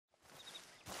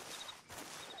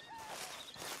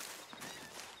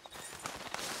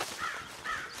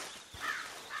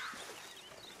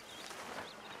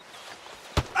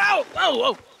Whoa,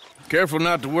 whoa. Careful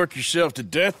not to work yourself to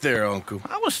death there, Uncle.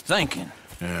 I was thinking.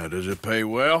 Yeah, does it pay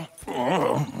well?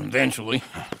 Oh, eventually.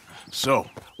 So,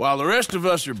 while the rest of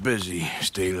us are busy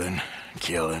stealing,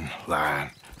 killing,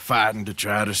 lying, fighting to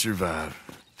try to survive,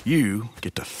 you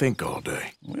get to think all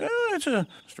day. Well, it's a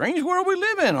strange world we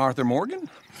live in, Arthur Morgan.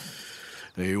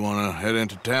 Hey, you want to head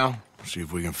into town? See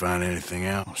if we can find anything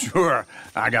out? Sure.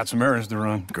 I got some errands to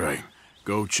run. Great.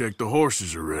 Go check the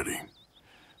horses are ready.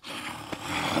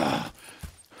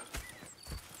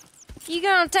 You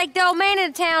gonna take the old man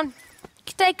into town?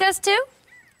 You take us too?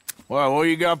 Well, what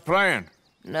you got planned?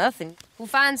 Nothing. We'll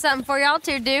find something for y'all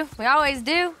to do. We always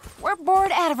do. We're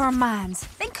bored out of our minds.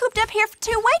 Been cooped up here for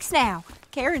 2 weeks now.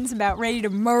 Karen's about ready to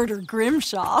murder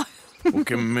Grimshaw. Well,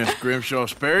 can Miss Grimshaw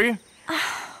spare you?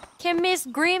 Can Miss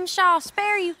Grimshaw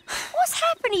spare you? What's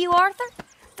happened to you, Arthur?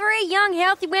 3 young,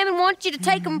 healthy women want you to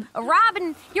take them a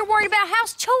robbing. You're worried about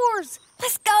house chores.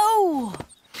 Let's go.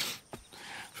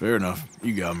 Fair enough.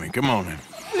 You got me. Come on, then.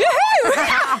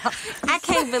 I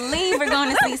can't believe we're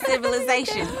going to see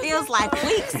civilization. Feels like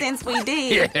weeks since we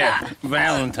did. Yeah,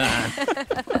 Valentine.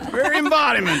 Very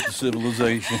embodiment of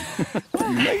civilization.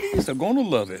 Ladies are gonna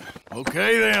love it.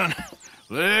 Okay, then.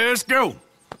 Let's go.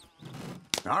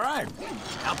 All right.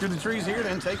 Out through the trees here,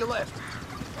 then take a left.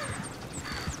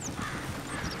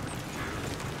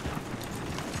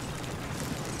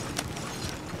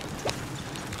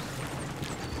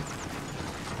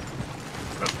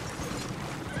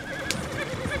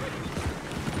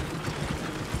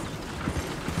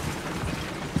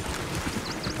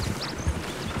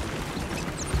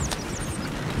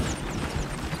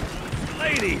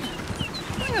 Ladies,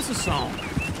 sing us a song.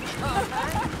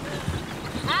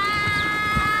 I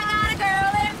got a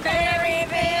girl in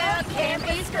Berryville. Can't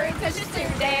be screwed because she's too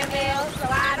damn ill. So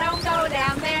I don't go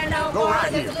down there no more.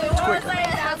 right There's a here. blue horse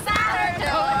laying outside her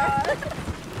door.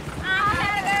 I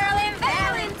had a girl in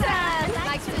Valentine.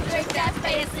 Likes to drink that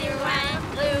fancy wine.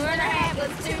 Blue and her hat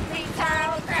was 2 feet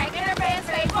tall. Cracking her pants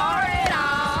straight for it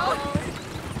all.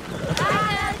 I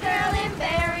had a girl in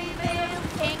Berryville.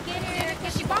 Can't get her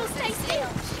because she won't stay still.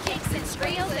 She kicks and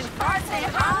squeals and farts and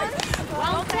hollers.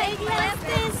 Won't take less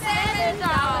than $7.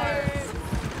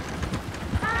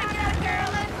 I got a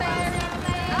girl in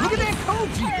Berryville. Look at that coat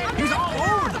jeep. He's all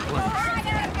over the place. I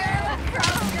got a girl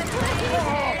across the place.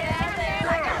 Out there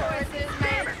like a horse's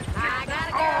mane. I got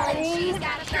a girl and she's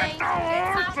got a thing. It's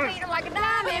on Peter like a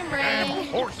diamond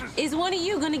ring. Is one of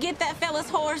you going to get that fella's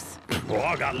horse? Oh,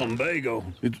 I got lumbago.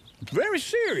 It's very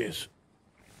serious.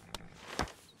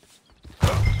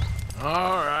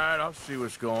 All right, I'll see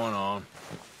what's going on.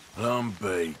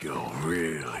 Lumbago,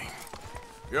 really?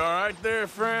 You all right there,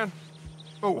 friend?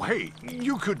 Oh, hey,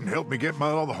 you couldn't help me get my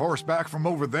other horse back from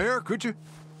over there, could you?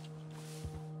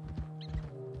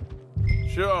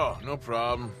 Sure, no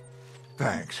problem.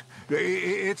 Thanks.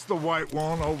 It's the white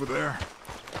one over there.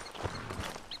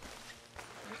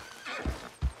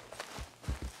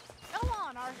 Go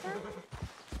on, Arthur.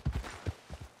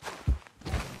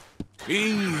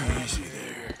 Easy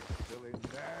there.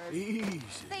 Easy.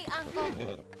 See,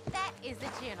 Uncle, that is a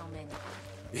gentleman.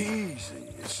 Easy.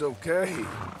 It's okay.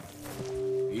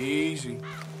 Easy.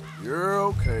 You're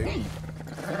okay.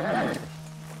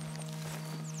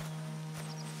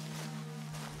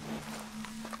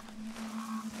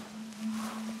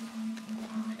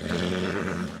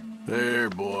 There,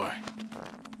 boy.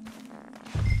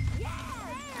 You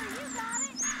got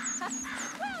it.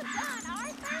 Well done,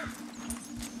 Arthur.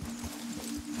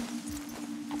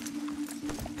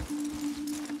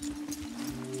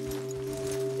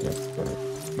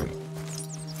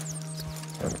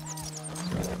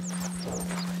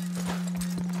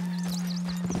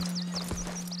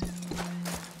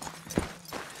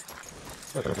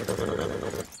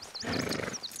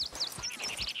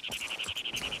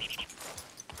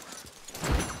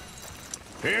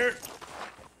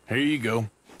 Here you go.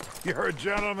 You're a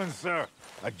gentleman, sir.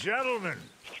 A gentleman.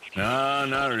 No,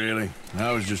 not really.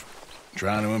 I was just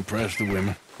trying to impress the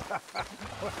women.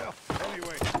 Well,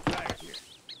 anyway, thank you.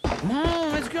 Come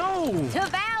on, let's go. To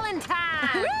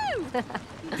Valentine.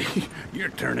 You're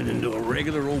turning into a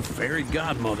regular old fairy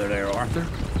godmother there, Arthur.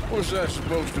 What's that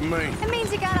supposed to mean? It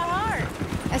means you got a heart.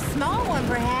 A small one,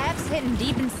 perhaps, hidden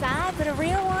deep inside, but a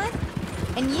real one.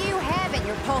 And you haven't,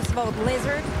 you repulsive old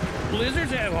lizard.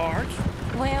 Blizzards have hearts.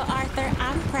 Well, Arthur,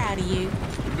 I'm proud of you.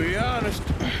 To be honest,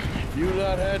 if you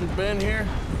lot hadn't been here,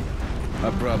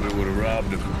 I probably would have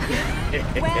robbed him.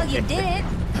 Well, you did it.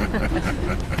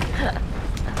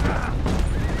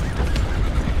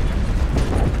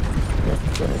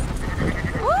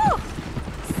 Woo!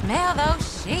 Smell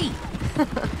those sheep.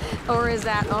 Or is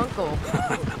that Uncle?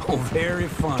 Oh, very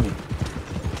funny.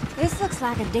 This looks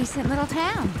like a decent little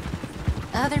town.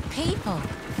 Other people.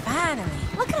 Finally.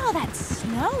 Look at all that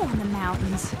snow on the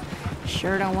mountains.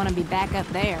 Sure don't want to be back up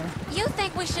there. You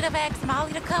think we should have asked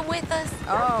Molly to come with us?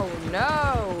 Oh,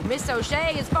 no. Miss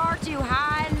O'Shea is far too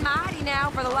high and mighty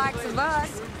now for the likes of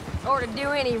us. Or to do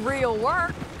any real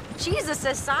work. She's a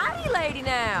society lady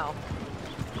now.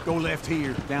 Go left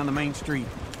here, down the main street.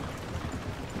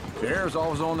 Sheriff's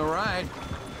always on the right.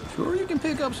 Sure you can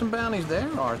pick up some bounties there,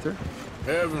 Arthur.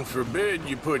 Heaven forbid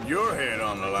you put your head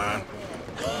on the line.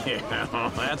 Yeah,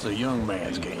 that's a young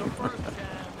man's game.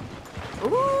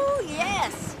 Ooh,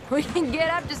 yes. We can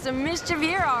get up to some mischief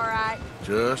here, all right.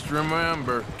 Just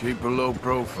remember, keep a low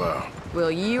profile. Will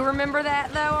you remember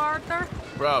that, though, Arthur?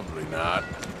 Probably not.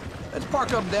 Let's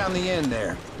park up down the end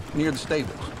there, near the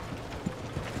stables.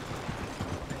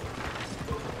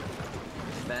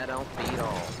 That don't beat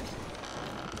all.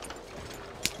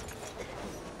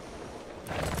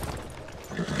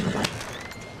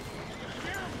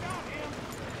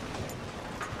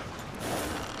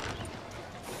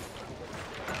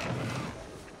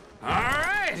 All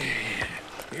right.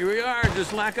 Here we are,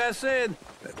 just like I said.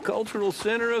 The cultural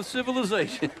center of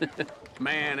civilization.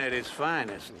 Man at its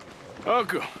finest.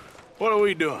 Uncle, what are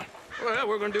we doing? Well,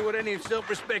 we're gonna do what any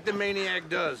self-respecting maniac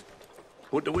does.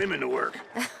 Put the women to work.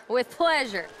 With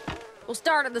pleasure. We'll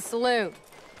start at the saloon.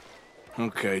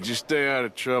 Okay, just stay out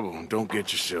of trouble and don't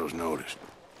get yourselves noticed.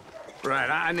 Right,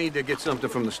 I need to get something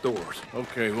from the stores.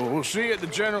 Okay, well, we'll see you at the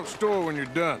general store when you're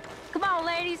done. Come on,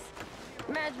 ladies.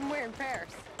 Imagine we're in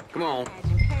Paris. Come on.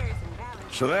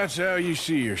 So that's how you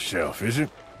see yourself, is it?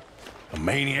 A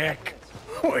maniac?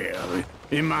 Well,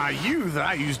 in my youth,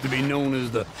 I used to be known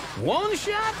as the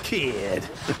one-shot kid.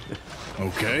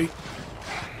 Okay.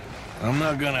 I'm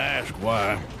not gonna ask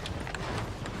why.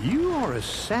 You are a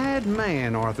sad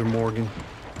man, Arthur Morgan.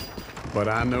 But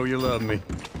I know you love me.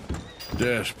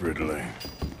 Desperately.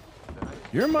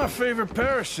 You're my favorite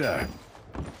parasite.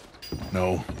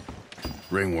 No.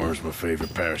 Ringworm's my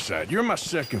favorite parasite. You're my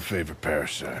second favorite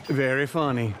parasite. Very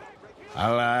funny. I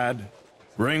lied.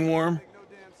 Ringworm.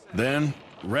 Then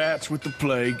rats with the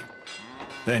plague.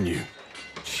 Then you.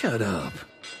 Shut up.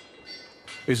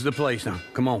 This is the place now.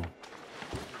 Come on.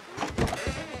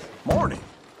 Morning.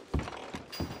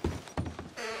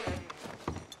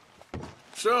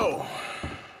 So,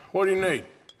 what do you need?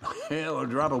 Hell, a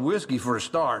drop of whiskey for a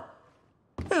start.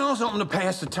 You know, something to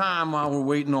pass the time while we're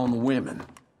waiting on the women.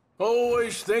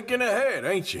 Always thinking ahead,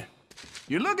 ain't you?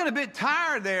 You're looking a bit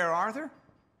tired there, Arthur.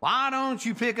 Why don't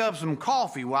you pick up some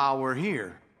coffee while we're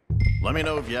here? Let me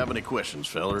know if you have any questions,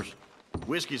 fellers.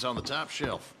 Whiskey's on the top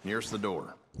shelf, nearest the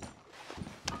door.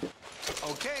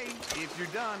 Okay, if you're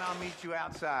done, I'll meet you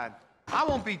outside. I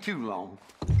won't be too long.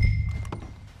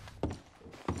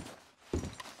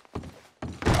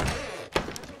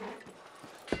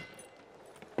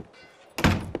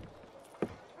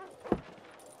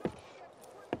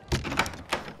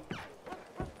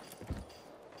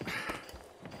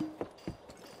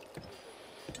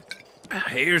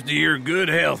 Here's to your good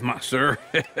health, my sir.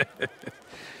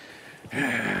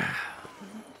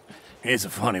 It's a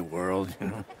funny world, you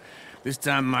know. This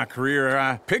time in my career,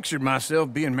 I pictured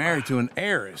myself being married to an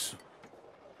heiress.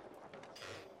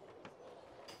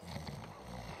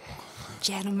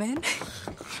 Gentlemen,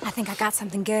 I think I got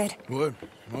something good. What?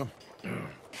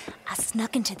 I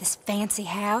snuck into this fancy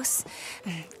house.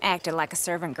 Acted like a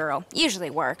servant girl. Usually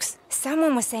works.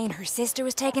 Someone was saying her sister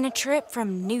was taking a trip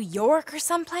from New York or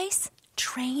someplace.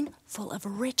 Train full of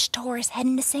rich tourists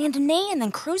heading to Saint Denis and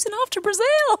then cruising off to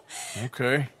Brazil.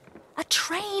 Okay. A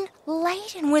train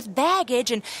laden with baggage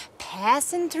and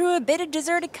passing through a bit of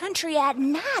deserted country at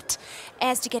night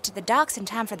as to get to the docks in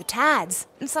time for the tides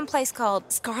in some place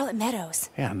called Scarlet Meadows.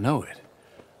 Yeah, I know it.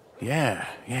 Yeah,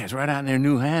 it's right out near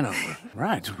New Hanover.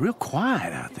 Right, it's real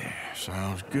quiet out there.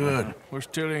 Sounds good. Where's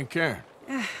Tilly and Karen?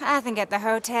 I think at the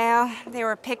hotel. They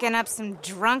were picking up some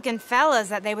drunken fellas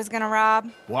that they was gonna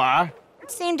rob. Why? It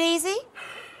seemed easy.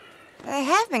 They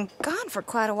have been gone for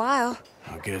quite a while.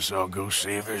 I guess I'll go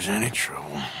see if there's any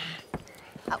trouble.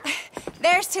 Oh,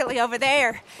 there's Tilly over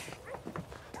there.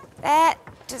 That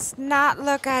does not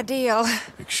look ideal.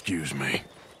 Excuse me.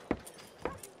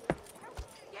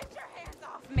 Get your hands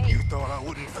off me. Thought I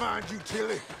wouldn't find you,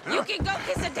 Tilly. You can go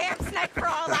kiss a damn snake for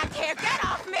all I care. Get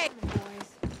off me!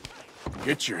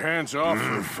 Get your hands off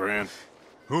her, friend.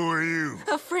 Who are you?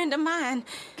 A friend of mine.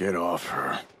 Get off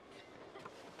her.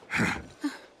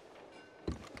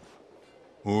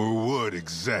 Or what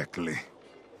exactly?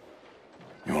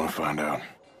 You want to find out?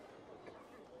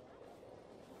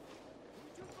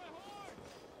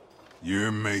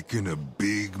 You're making a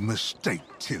big mistake,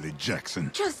 Tilly Jackson.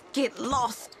 Just get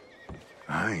lost.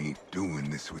 I ain't doing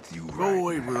this with you Go right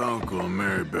wait with Uncle and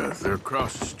Mary Beth. They're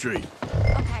across the street.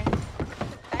 Okay.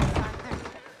 Thanks, Arthur.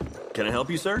 Can I help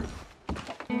you, sir?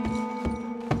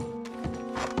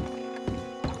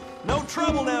 No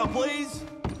trouble now, please.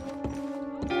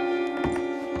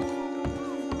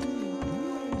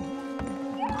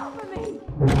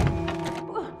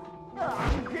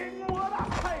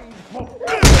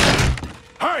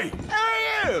 Hey! Who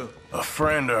are you? A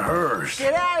friend of hers.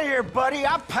 Get out of here, buddy.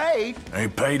 I paid.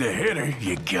 Ain't paid to hit her,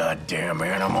 you goddamn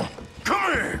animal.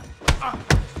 Come here!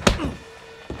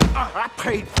 I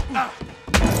paid.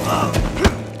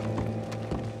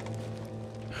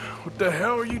 What the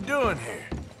hell are you doing here?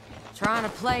 Trying to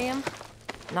play him.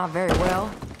 Not very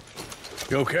well.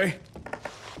 You okay?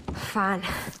 Fine.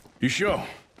 You sure?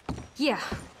 Yeah.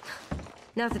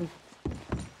 Nothing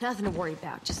to worry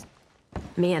about. Just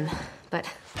men. But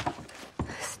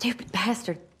stupid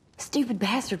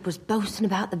bastard was boasting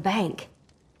about the bank.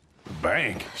 The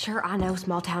bank? Sure, I know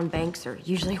small town banks are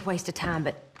usually a waste of time,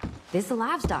 but this is a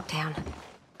livestock town.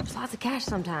 There's lots of cash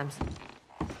sometimes.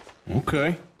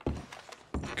 Okay.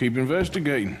 Keep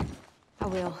investigating. I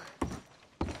will.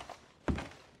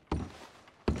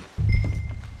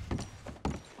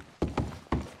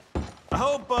 I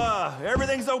hope,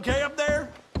 everything's okay up there?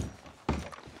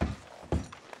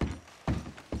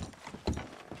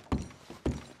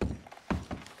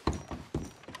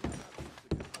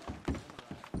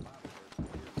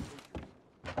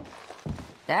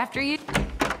 After you.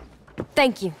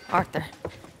 Thank you, Arthur.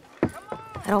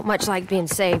 I don't much like being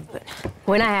saved, but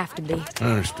when I have to be. I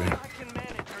understand.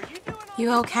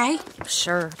 You okay?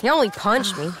 Sure. He only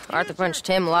punched me. Arthur punched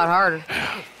him a lot harder.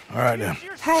 All right, then.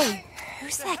 Hey,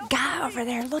 who's that guy over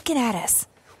there looking at us?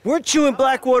 Weren't you in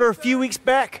Blackwater a few weeks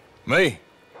back? Me?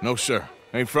 No, sir.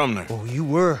 Ain't from there. Oh, you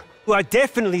were. Well, I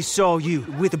definitely saw you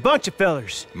with a bunch of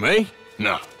fellers. Me?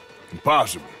 No.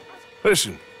 Impossible.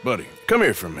 Listen, buddy, come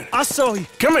here for a minute. I saw you.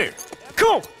 Come here.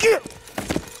 Come on, get!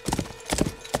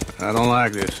 I don't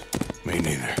like this. Me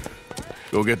neither.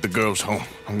 Go get the girls home.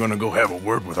 I'm gonna go have a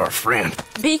word with our friend.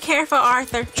 Be careful,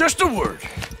 Arthur. Just a word.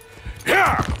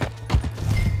 Yeah!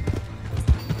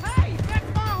 Hey,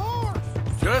 that's my horse!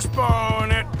 Just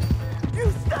borrowing it.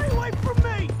 You stay away from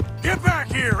me! Get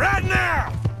back here right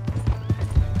now!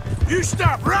 You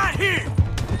stop right here!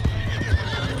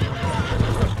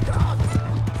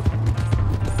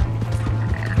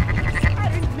 I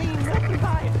didn't mean nothing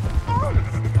by it.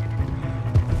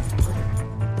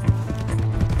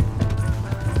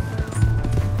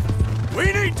 We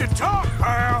need to talk,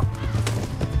 pal!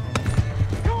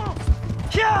 Come on!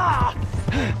 Yeah!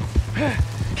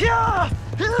 Yeah!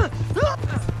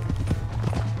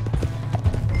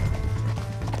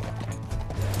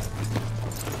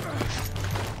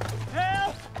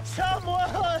 Help!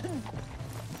 Someone!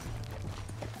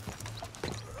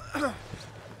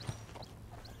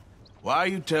 Why are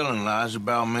you telling lies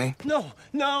about me? No.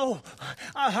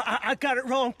 I got it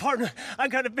wrong, partner. I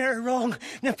got it very wrong.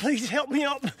 Now please help me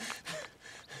up.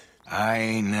 I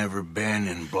ain't never been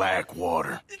in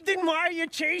Blackwater. Then why are you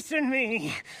chasing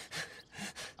me?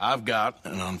 I've got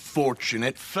an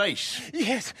unfortunate face.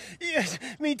 Yes,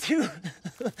 me too.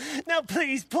 Now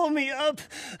please pull me up.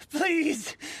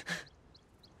 Please.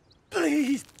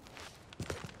 Please.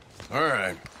 All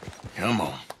right, come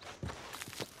on.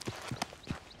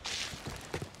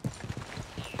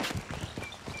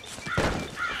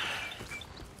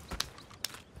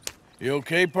 You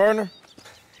okay, partner?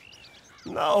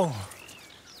 No.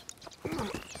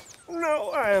 No,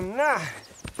 I am not.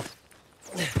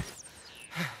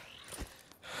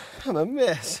 I'm a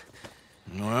mess.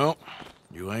 Well,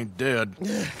 you ain't dead.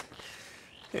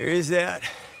 There is that.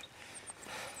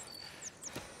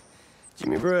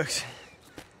 Jimmy Brooks.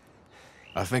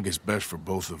 I think it's best for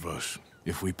both of us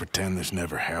if we pretend this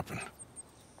never happened.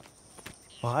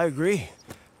 Well, I agree.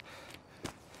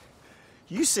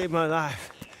 You saved my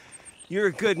life. You're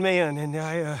a good man, and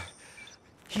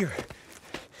Here.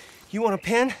 You want a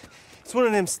pen? It's one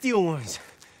of them steel ones.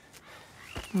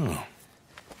 Oh.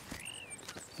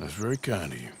 That's very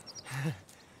kind of you.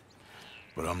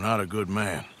 But I'm not a good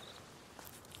man,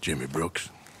 Jimmy Brooks.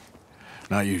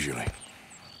 Not usually.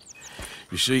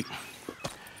 You see,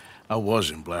 I was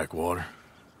in Blackwater.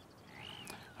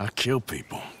 I killed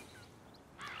people.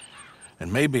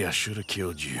 And maybe I should have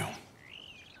killed you.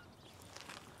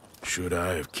 Should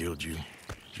I have killed you,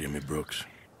 Jimmy Brooks?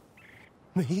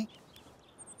 Me?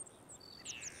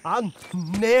 I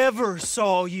never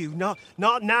saw you. Not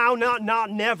now,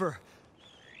 not never.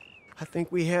 I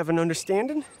think we have an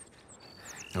understanding.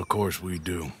 Of course we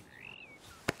do.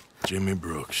 Jimmy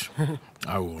Brooks.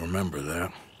 I will remember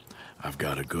that. I've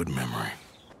got a good memory.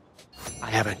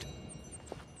 I haven't.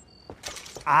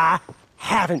 I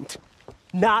haven't.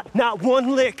 Not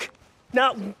one lick.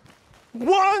 Not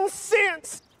 1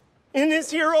 cent in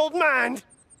this here old mind.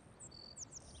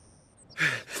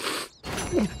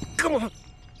 Come on.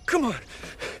 Come on.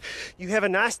 You have a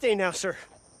nice day now, sir.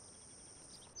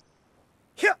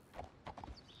 Here.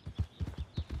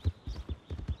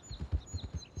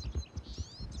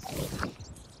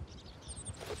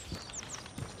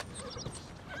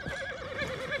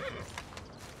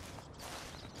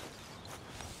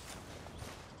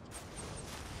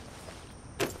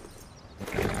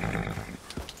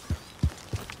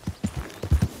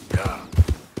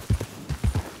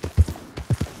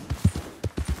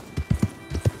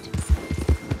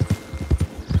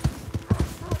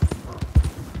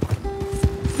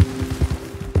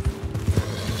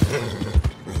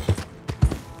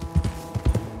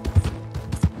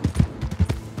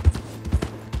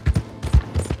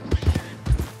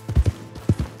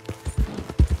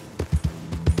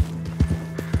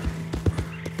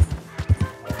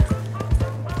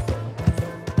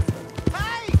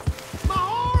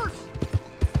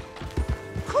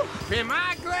 Am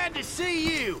I glad to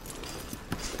see you?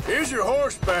 Here's your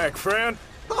horse back, friend.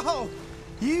 Oh,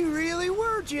 you really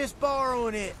were just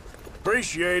borrowing it.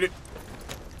 Appreciate it.